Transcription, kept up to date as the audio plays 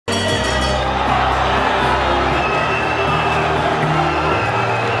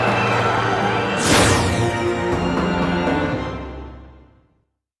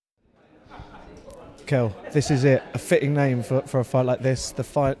Kell, this is it. A fitting name for a fight like this, the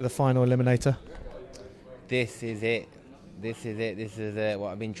final eliminator. This is it. This is it. This is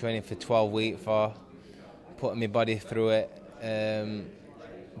what I've been training for 12 weeks for, putting my body through it,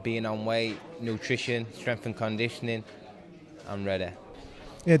 being on weight, nutrition, strength and conditioning. I'm ready.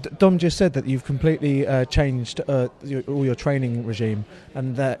 Yeah, Dom just said that you've completely changed all your training regime,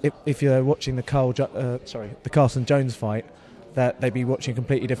 and that if you're watching the Carson Jones fight, that they'd be watching a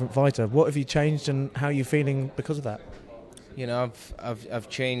completely different fighter. What have you changed, and how are you feeling because of that? You know, I've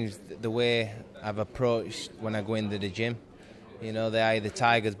changed the way I've approached when I go into the gym. You know, the eye of the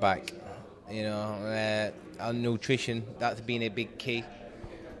tiger's back. You know, on nutrition, that's been a big key.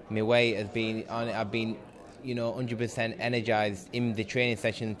 My weight has been on it. I've been, 100% energized in the training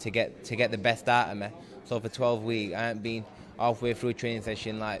session to get the best out of me. So for 12 weeks, I haven't been halfway through a training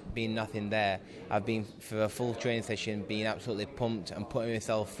session like being nothing there. I've been for a full training session being absolutely pumped and putting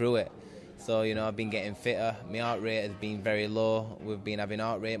myself through it. So, I've been getting fitter. My heart rate has been very low. We've been having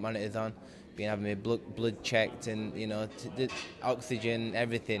heart rate monitors on, been having my blood checked, and the oxygen,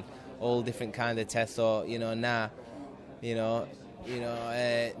 everything, all different kind of tests. So now,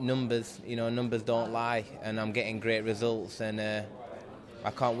 numbers don't lie, and I'm getting great results, and I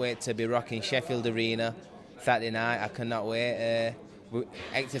can't wait to be rocking Sheffield Arena Saturday night. I cannot wait.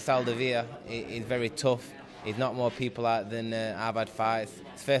 Hector Saldivia is very tough. He's knocked more people out than I've had fights.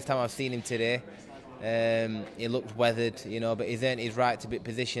 It's the first time I've seen him today. He looked weathered, but he's earned his right to be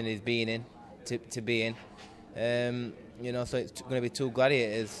position he's been in, to be in. So it's going to be two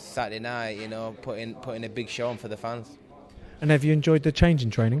gladiators Saturday night, putting a big show on for the fans. And have you enjoyed the change in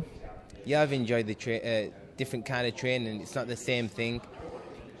training? Yeah, I've enjoyed the different kind of training. It's not the same thing.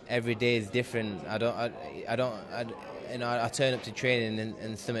 Every day is different. I turn up to training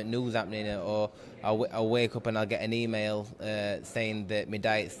and something new's happening, or I'll wake up and I'll get an email saying that my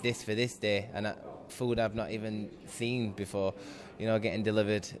diet's this for this day, and food I've not even seen before, getting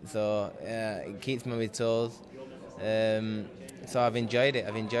delivered. So it keeps me on my toes. So I've enjoyed it.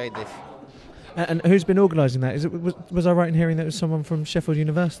 I've enjoyed this. And who's been organising that? Was I right in hearing that it was someone from Sheffield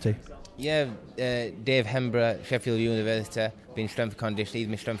University? Yeah, Dave Hembrough, Sheffield University, been strength conditioner. He's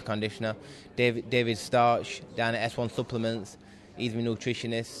my strength conditioner. David Starch down at S1 Supplements, he's my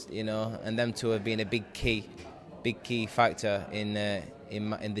nutritionist. And them two have been a big key factor in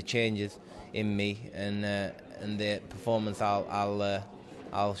the changes in me and the performance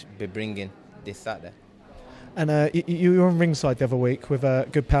I'll be bringing this Saturday. And you were on ringside the other week with a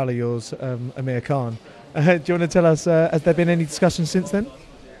good pal of yours, Amir Khan. Do you want to tell us, has there been any discussions since then?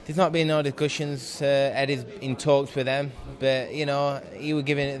 There's not been no discussions. Eddie's in talks with them, but he was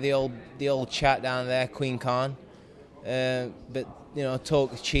giving it the old chat down there, Queen Khan. But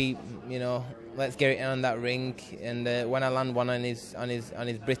talk's cheap. Let's get it on that ring. And when I land one on his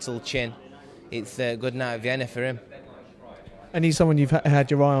brittle chin, it's a good night of Vienna for him. And he's someone you've had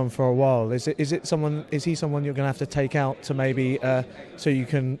your eye on for a while. Is he someone you're going to have to take out to maybe so you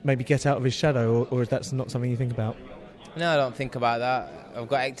can maybe get out of his shadow, or is that not something you think about? No, I don't think about that. I've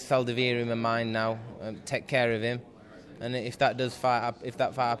got Hector Saldivia in my mind now. Take care of him, and if that fight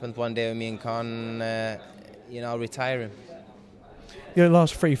happens one day with me and Khan, I'll retire him. Your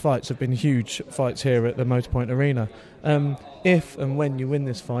last 3 fights have been huge fights here at the Motorpoint Arena. If and when you win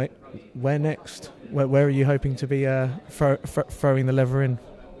this fight, where next? Where are you hoping to be throwing the lever in?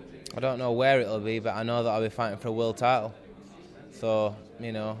 I don't know where it'll be, but I know that I'll be fighting for a world title. So,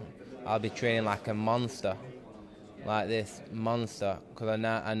 I'll be training like a monster, like this monster, because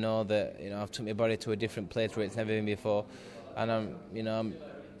I know that I've took my body to a different place where it's never been before, and I'm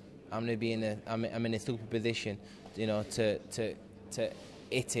going to be in a super position, to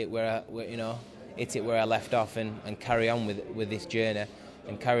hit it where I left off and carry on with this journey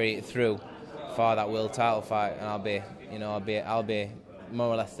and carry it through for that world title fight, and I'll be more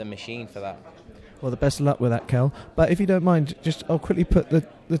or less the machine for that. Well, the best of luck with that, Kell. But if you don't mind, I'll quickly put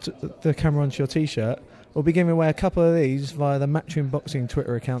the camera onto your T-shirt. We'll be giving away a couple of these via the Matchroom Boxing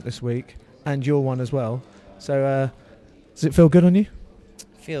Twitter account this week, and your one as well. So, does it feel good on you?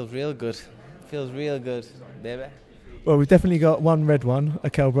 Feels real good. Feels real good, baby. Well, we've definitely got one red one, a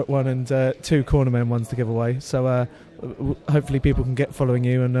Kell Brook one, and 2 cornermen ones to give away. So hopefully people can get following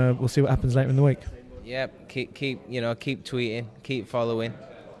you, and we'll see what happens later in the week. Yep, keep tweeting, keep following,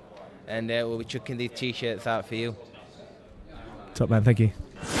 and we'll be chucking these T-shirts out for you. Top man, thank you.